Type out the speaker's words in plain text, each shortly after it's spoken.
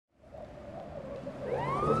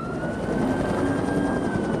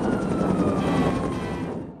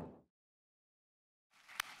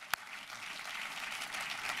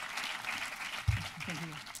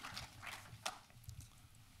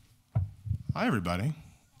Hi, everybody.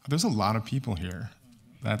 There's a lot of people here.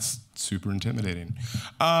 That's super intimidating.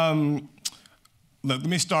 Let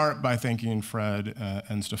me start by thanking Fred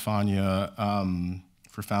and Stefania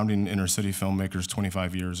for founding Inner City Filmmakers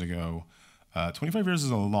 25 years ago. 25 years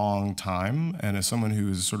is a long time, and as someone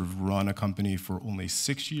who's sort of run a company for only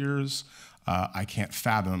 6 years, I can't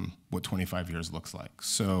fathom what 25 years looks like.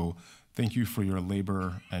 So thank you for your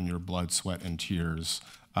labor and your blood, sweat, and tears.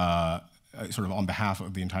 Sort of on behalf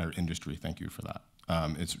of the entire industry, thank you for that.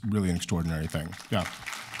 It's really an extraordinary thing, yeah.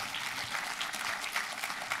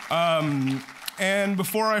 And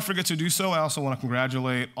before I forget to do so, I also want to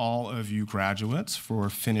congratulate all of you graduates for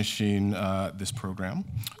finishing this program,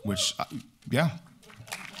 which, yeah.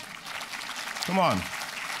 Come on.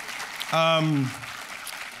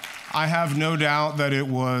 I have no doubt that it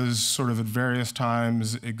was sort of at various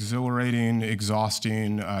times exhilarating,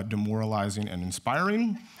 exhausting, demoralizing, and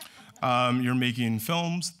inspiring. You're making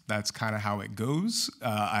films, that's kind of how it goes.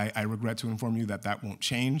 I regret to inform you that that won't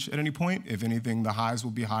change at any point. If anything, the highs will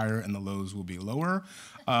be higher and the lows will be lower.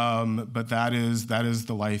 But that is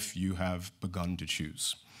the life you have begun to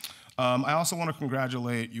choose. I also want to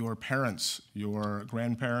congratulate your parents, your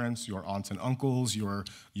grandparents, your aunts and uncles, your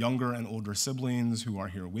younger and older siblings who are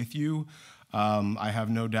here with you. I have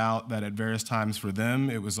no doubt that at various times for them,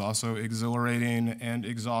 it was also exhilarating and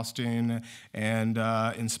exhausting and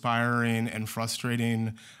inspiring and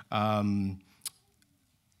frustrating.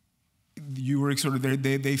 You were sort of,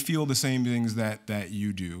 they feel the same things that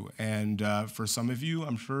you do. And for some of you,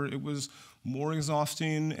 I'm sure it was more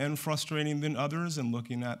exhausting and frustrating than others, and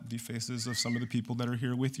looking at the faces of some of the people that are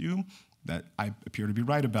here with you, that I appear to be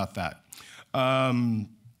right about that. And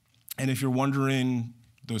if you're wondering,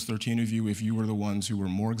 those 13 of you, if you were the ones who were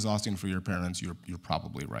more exhausting for your parents, you're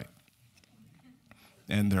probably right.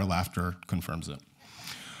 And their laughter confirms it.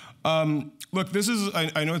 Look,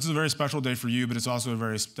 I know it's a very special day for you, but it's also a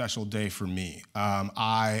very special day for me.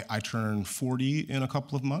 I turn 40 in a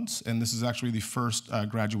couple of months, and this is actually the first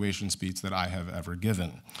graduation speech that I have ever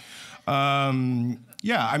given.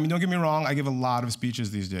 Yeah, I mean, don't get me wrong, I give a lot of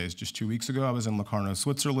speeches these days. Just 2 weeks ago, I was in Locarno,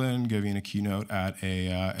 Switzerland, giving a keynote at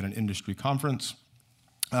an industry conference.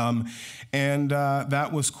 That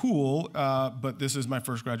was cool, but this is my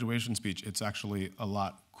first graduation speech. It's actually a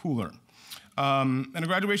lot cooler. And a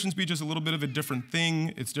graduation speech is a little bit of a different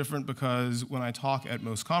thing. It's different because when I talk at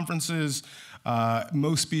most conferences,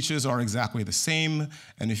 most speeches are exactly the same,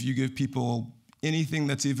 and if you give people anything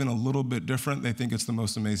that's even a little bit different, they think it's the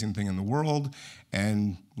most amazing thing in the world.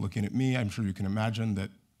 And looking at me, I'm sure you can imagine that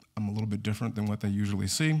I'm a little bit different than what they usually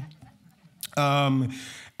see. And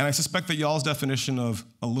I suspect that y'all's definition of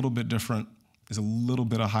a little bit different is a little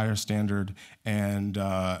bit a higher standard, and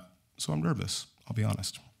so I'm nervous, I'll be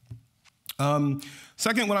honest.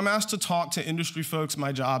 Second, when I'm asked to talk to industry folks,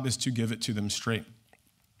 my job is to give it to them straight.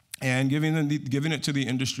 And giving it to the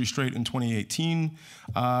industry straight in 2018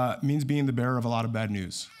 means being the bearer of a lot of bad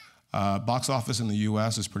news. Box office in the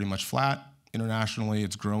US is pretty much flat. Internationally,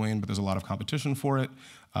 it's growing, but there's a lot of competition for it.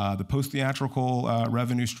 The post-theatrical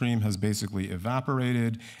revenue stream has basically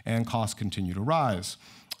evaporated, and costs continue to rise.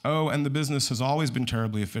 Oh, and the business has always been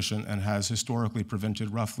terribly efficient and has historically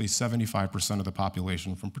prevented roughly 75% of the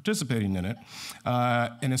population from participating in it,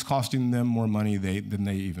 and it's costing them more money than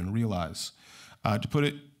they even realize. To put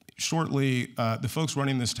it shortly, the folks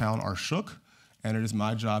running this town are shook, and it is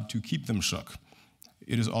my job to keep them shook.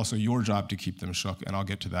 It is also your job to keep them shook, and I'll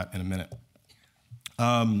get to that in a minute.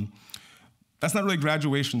 That's not really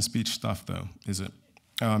graduation speech stuff, though, is it?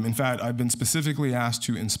 In fact, I've been specifically asked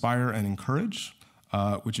to inspire and encourage,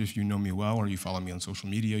 which if you know me well or you follow me on social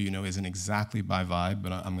media, you know isn't exactly my vibe,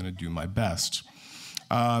 but I'm gonna do my best.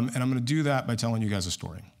 And I'm gonna do that by telling you guys a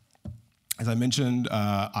story. As I mentioned,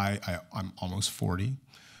 I'm almost 40,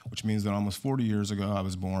 which means that almost 40 years ago, I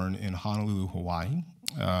was born in Honolulu, Hawaii.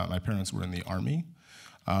 My parents were in the Army,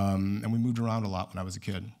 and we moved around a lot when I was a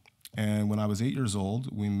kid. And when I was 8 years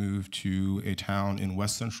old, we moved to a town in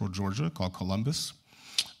west central Georgia called Columbus.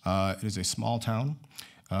 It is a small town,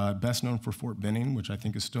 best known for Fort Benning, which I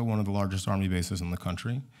think is still one of the largest Army bases in the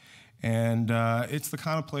country. And it's the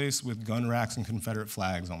kind of place with gun racks and Confederate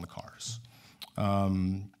flags on the cars.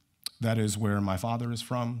 That is where my father is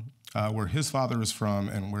from, where his father is from,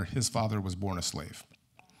 and where his father was born a slave.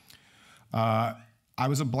 I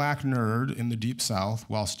was a black nerd in the Deep South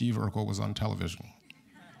while Steve Urkel was on television.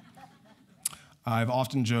 I've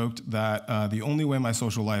often joked that the only way my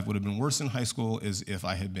social life would have been worse in high school is if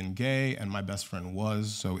I had been gay, and my best friend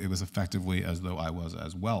was, so it was effectively as though I was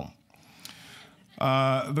as well.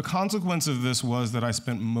 The consequence of this was that I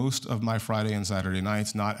spent most of my Friday and Saturday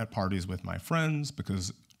nights not at parties with my friends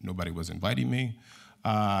because nobody was inviting me,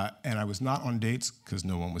 and I was not on dates because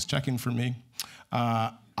no one was checking for me.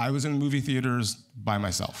 I was in movie theaters by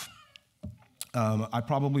myself. I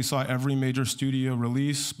probably saw every major studio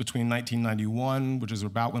release between 1991, which is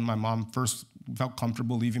about when my mom first felt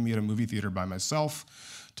comfortable leaving me at a movie theater by myself,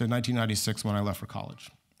 to 1996 when I left for college.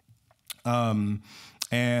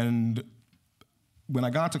 And when I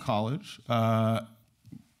got to college, I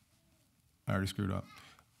already screwed up.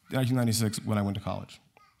 1996 when I went to college.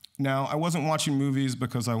 Now, I wasn't watching movies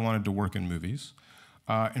because I wanted to work in movies.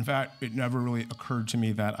 In fact, it never really occurred to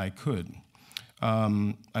me that I could.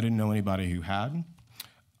 I didn't know anybody who had.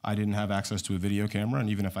 I didn't have access to a video camera, and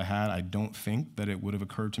even if I had, I don't think that it would have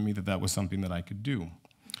occurred to me that that was something that I could do.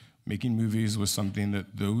 Making movies was something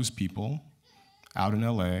that those people out in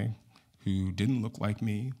LA who didn't look like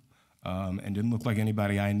me and didn't look like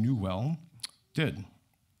anybody I knew well did.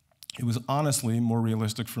 It was honestly more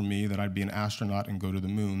realistic for me that I'd be an astronaut and go to the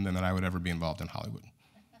moon than that I would ever be involved in Hollywood.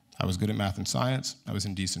 I was good at math and science. I was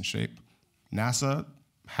in decent shape. NASA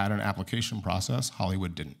had an application process.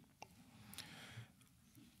 Hollywood didn't.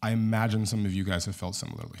 I imagine some of you guys have felt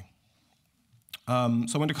similarly.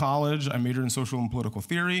 So I went to college. I majored in social and political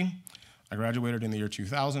theory. I graduated in the year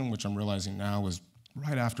 2000, which I'm realizing now was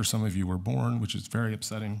right after some of you were born, which is very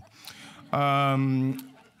upsetting.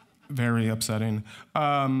 Very upsetting.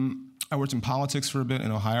 I worked in politics for a bit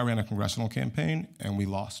in Ohio, ran a congressional campaign, and we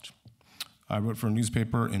lost. I wrote for a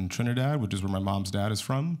newspaper in Trinidad, which is where my mom's dad is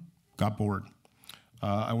from, got bored.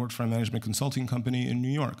 I worked for a management consulting company in New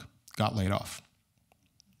York, got laid off.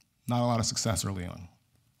 Not a lot of success early on.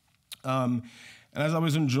 And as I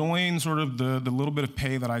was enjoying sort of the little bit of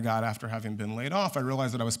pay that I got after having been laid off, I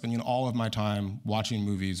realized that I was spending all of my time watching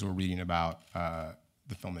movies or reading about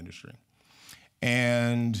the film industry.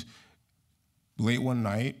 And late one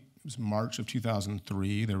night, it was March of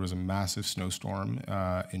 2003, there was a massive snowstorm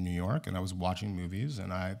in New York, and I was watching movies,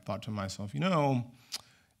 and I thought to myself, you know,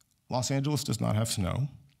 Los Angeles does not have snow,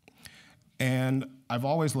 and I've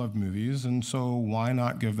always loved movies, and so why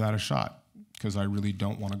not give that a shot? Because I really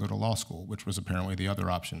don't want to go to law school, which was apparently the other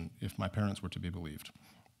option if my parents were to be believed.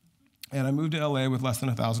 And I moved to LA with less than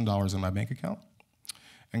 $1,000 in my bank account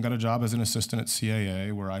and got a job as an assistant at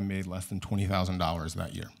CAA where I made less than $20,000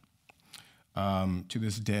 that year. To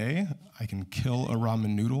this day, I can kill a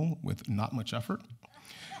ramen noodle with not much effort.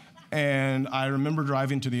 And I remember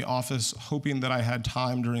driving to the office hoping that I had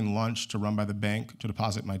time during lunch to run by the bank to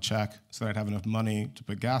deposit my check so that I'd have enough money to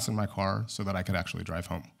put gas in my car so that I could actually drive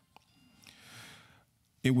home.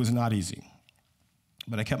 It was not easy,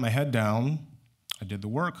 but I kept my head down, I did the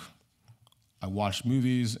work, I watched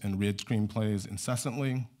movies and read screenplays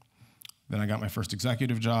incessantly. Then I got my first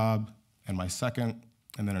executive job, and my second,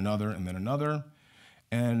 and then another, and then another.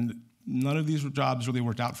 And none of these jobs really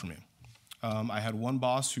worked out for me. I had one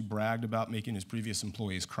boss who bragged about making his previous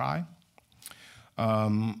employees cry.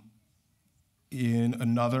 In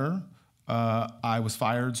another, I was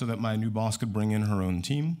fired so that my new boss could bring in her own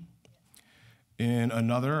team. In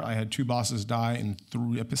another, I had two bosses die in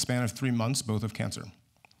a span of 3 months, both of cancer.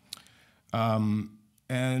 And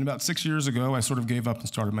about 6 years ago, I sort of gave up and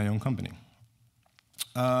started my own company.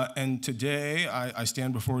 And today, I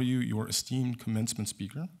stand before you, your esteemed commencement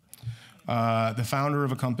speaker, the founder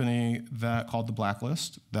of a company called The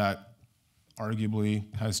Blacklist that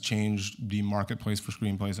arguably has changed the marketplace for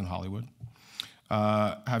screenplays in Hollywood.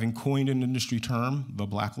 Having coined an industry term, the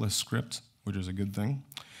Blacklist script, which is a good thing,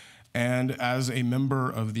 and as a member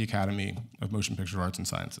of the Academy of Motion Picture Arts and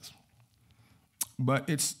Sciences. But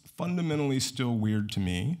it's fundamentally still weird to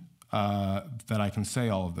me that I can say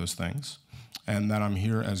all of those things and that I'm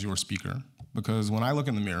here as your speaker, because when I look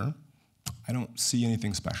in the mirror, I don't see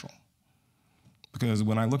anything special. Because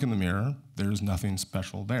when I look in the mirror, there's nothing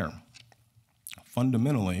special there.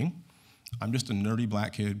 Fundamentally, I'm just a nerdy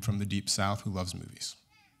black kid from the Deep South who loves movies.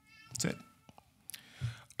 That's it.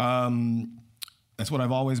 That's what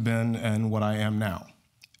I've always been and what I am now.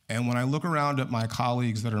 And when I look around at my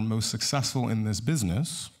colleagues that are most successful in this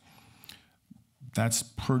business, that's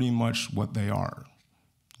pretty much what they are.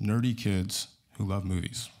 Nerdy kids who love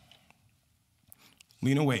movies.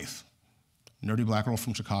 Lena Waithe, nerdy black girl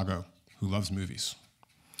from Chicago who loves movies.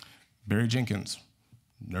 Barry Jenkins,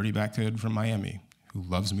 nerdy black kid from Miami who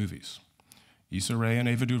loves movies. Issa Rae and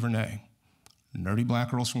Ava DuVernay, nerdy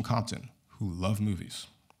black girls from Compton who love movies.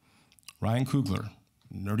 Ryan Coogler,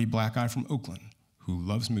 nerdy black guy from Oakland who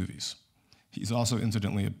loves movies. He's also,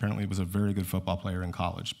 incidentally, apparently was a very good football player in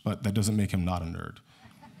college, but that doesn't make him not a nerd.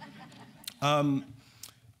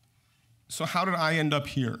 So how did I end up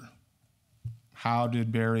here? How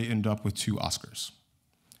did Barry end up with 2 Oscars?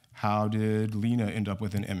 How did Lena end up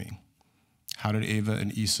with an Emmy? How did Ava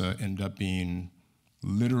and Issa end up being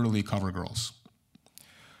literally cover girls.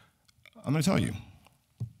 I'm gonna tell you,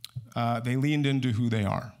 they leaned into who they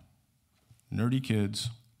are. Nerdy kids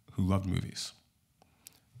who loved movies.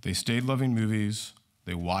 They stayed loving movies,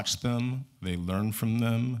 they watched them, they learned from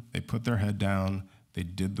them, they put their head down, they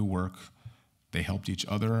did the work, they helped each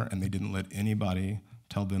other, and they didn't let anybody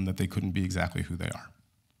tell them that they couldn't be exactly who they are.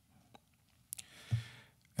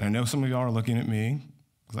 And I know some of y'all are looking at me,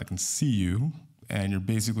 because I can see you, and you're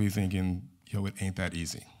basically thinking, yo, it ain't that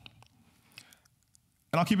easy.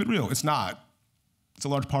 And I'll keep it real, it's not. It's a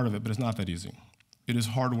large part of it, but it's not that easy. It is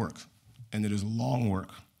hard work, and it is long work.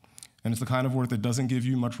 And it's the kind of work that doesn't give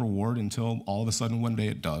you much reward until all of a sudden one day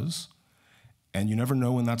it does. And you never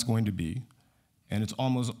know when that's going to be. And it's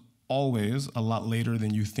almost always a lot later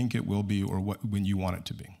than you think it will be or when you want it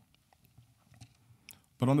to be.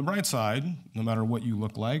 But on the bright side, no matter what you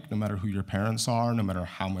look like, no matter who your parents are, no matter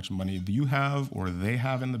how much money you have or they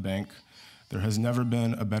have in the bank, there has never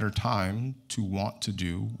been a better time to want to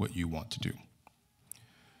do what you want to do.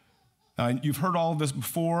 You've heard all of this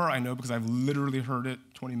before, I know, because I've literally heard it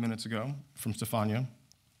 20 minutes ago from Stefania.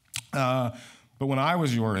 But when I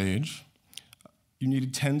was your age, you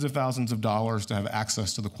needed tens of thousands of dollars to have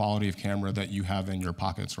access to the quality of camera that you have in your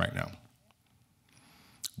pockets right now.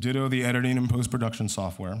 Ditto the editing and post-production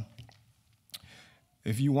software.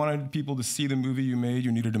 If you wanted people to see the movie you made,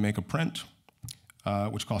 you needed to make a print,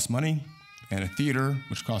 which costs money, and a theater,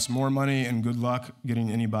 which costs more money, and good luck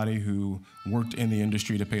getting anybody who worked in the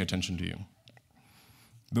industry to pay attention to you.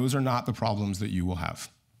 Those are not the problems that you will have.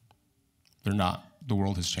 They're not. The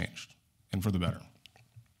world has changed, and for the better.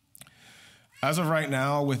 As of right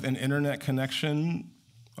now, with an internet connection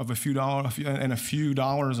of a few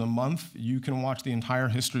dollars a month, you can watch the entire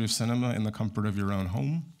history of cinema in the comfort of your own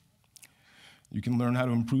home. You can learn how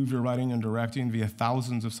to improve your writing and directing via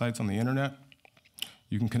thousands of sites on the internet.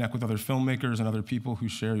 You can connect with other filmmakers and other people who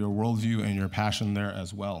share your worldview and your passion there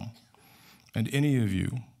as well. And any of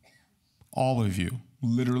you, all of you,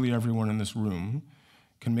 literally everyone in this room,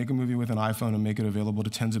 can make a movie with an iPhone and make it available to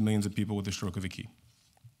tens of millions of people with the stroke of a key.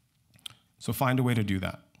 So find a way to do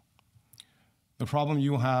that. The problem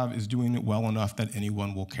you will have is doing it well enough that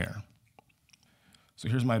anyone will care. So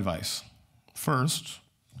here's my advice. First,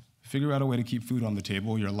 figure out a way to keep food on the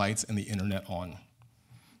table, your lights, and the internet on.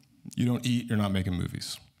 You don't eat, you're not making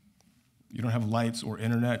movies. You don't have lights or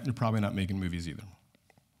internet, you're probably not making movies either.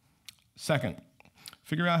 Second,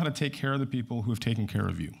 figure out how to take care of the people who have taken care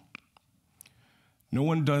of you. No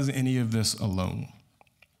one does any of this alone.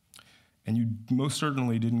 And you most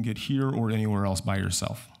certainly didn't get here or anywhere else by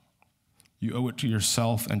yourself. You owe it to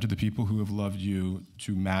yourself and to the people who have loved you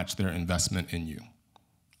to match their investment in you,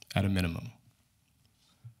 at a minimum.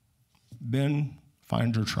 Then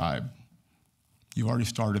find your tribe. You've already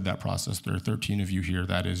started that process. There are 13 of you here.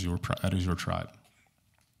 That is your tribe.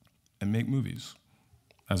 And make movies.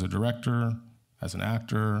 As a director, as an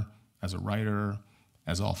actor, as a writer,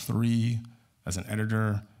 as all three, as an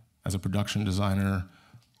editor, as a production designer.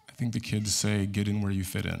 I think the kids say, get in where you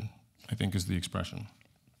fit in, I think is the expression.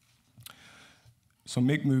 So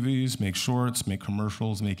make movies, make shorts, make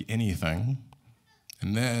commercials, make anything,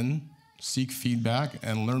 and then seek feedback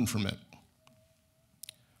and learn from it.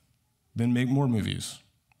 Then make more movies,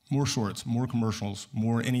 more shorts, more commercials,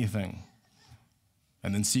 more anything.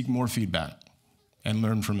 And then seek more feedback and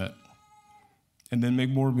learn from it. And then make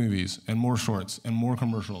more movies and more shorts and more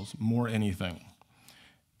commercials, more anything.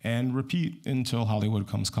 And repeat until Hollywood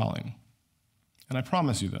comes calling. And I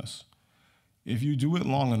promise you this, if you do it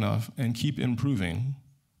long enough and keep improving,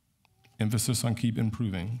 emphasis on keep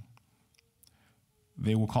improving,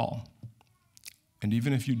 they will call. And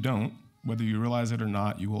even if you don't, whether you realize it or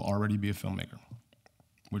not, you will already be a filmmaker,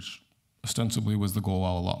 which ostensibly was the goal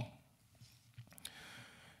all along.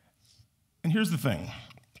 And here's the thing.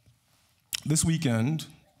 This weekend,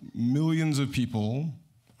 millions of people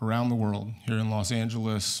around the world, here in Los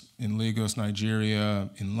Angeles, in Lagos,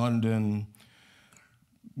 Nigeria, in London,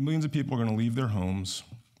 millions of people are gonna leave their homes,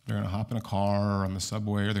 they're gonna hop in a car or on the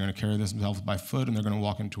subway, or they're gonna carry themselves by foot, and they're gonna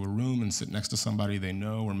walk into a room and sit next to somebody they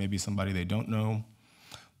know, or maybe somebody they don't know.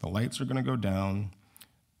 The lights are gonna go down,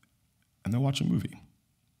 and they'll watch a movie.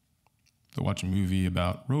 They'll watch a movie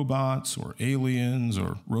about robots, or aliens,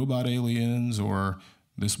 or robot aliens, or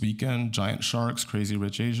this weekend, giant sharks, crazy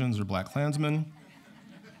rich Asians, or Black Klansmen.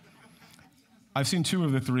 I've seen 2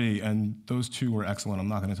 of the 3, and those 2 were excellent. I'm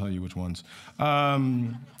not gonna tell you which ones. But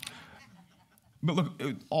look,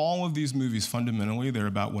 all of these movies, fundamentally, they're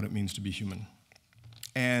about what it means to be human.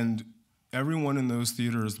 And everyone in those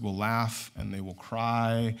theaters will laugh, and they will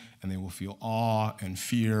cry, and they will feel awe and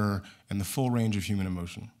fear and the full range of human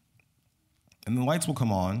emotion. And the lights will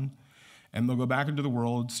come on, And they'll go back into the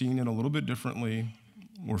world seeing it a little bit differently,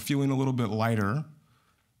 or feeling a little bit lighter,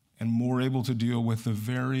 and more able to deal with the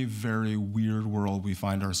very, very weird world we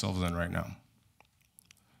find ourselves in right now.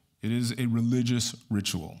 It is a religious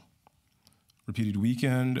ritual, repeated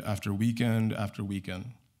weekend after weekend after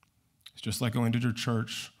weekend. It's just like going to your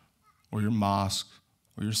church, or your mosque,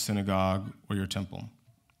 or your synagogue, or your temple.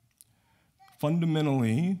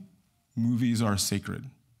 Fundamentally, movies are sacred,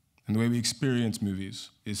 and the way we experience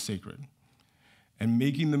movies is sacred. And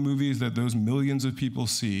making the movies that those millions of people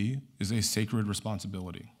see is a sacred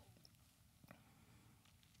responsibility.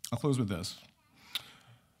 I'll close with this.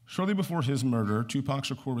 Shortly before his murder, Tupac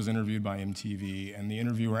Shakur was interviewed by MTV, and the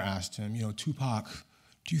interviewer asked him, Tupac,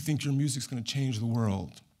 do you think your music's gonna change the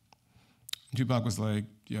world? And Tupac was like,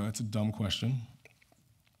 that's a dumb question.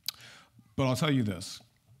 But I'll tell you this,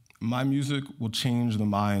 my music will change the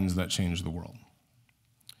minds that change the world.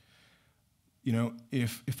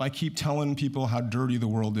 If I keep telling people how dirty the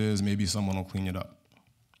world is, maybe someone will clean it up.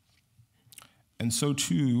 And so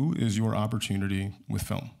too is your opportunity with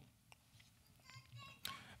film.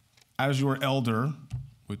 As your elder,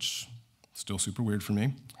 which is still super weird for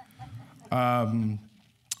me,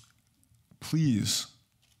 please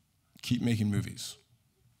keep making movies.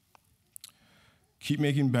 Keep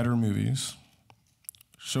making better movies.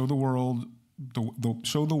 Show the world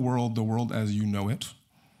the world as you know it.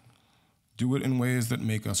 Do it in ways that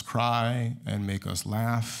make us cry and make us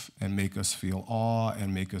laugh and make us feel awe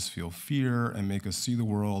and make us feel fear and make us see the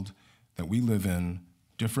world that we live in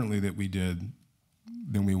differently than we did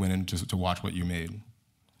when we went in to watch what you made.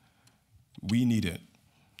 We need it.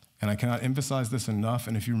 And I cannot emphasize this enough,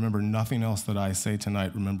 and if you remember nothing else that I say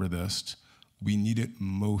tonight, remember this. We need it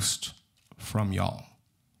most from y'all.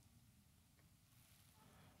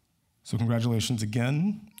 So congratulations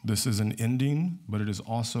again. This is an ending, but it is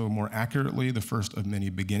also more accurately the first of many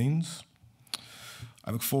beginnings.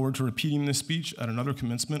 I look forward to repeating this speech at another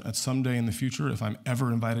commencement at some day in the future if I'm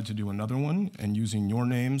ever invited to do another one, and using your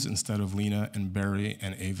names instead of Lena and Barry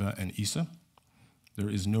and Ava and Issa. There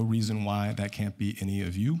is no reason why that can't be any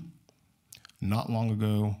of you. Not long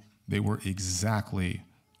ago, they were exactly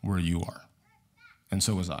where you are, and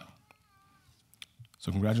so was I.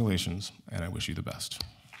 So congratulations, and I wish you the best.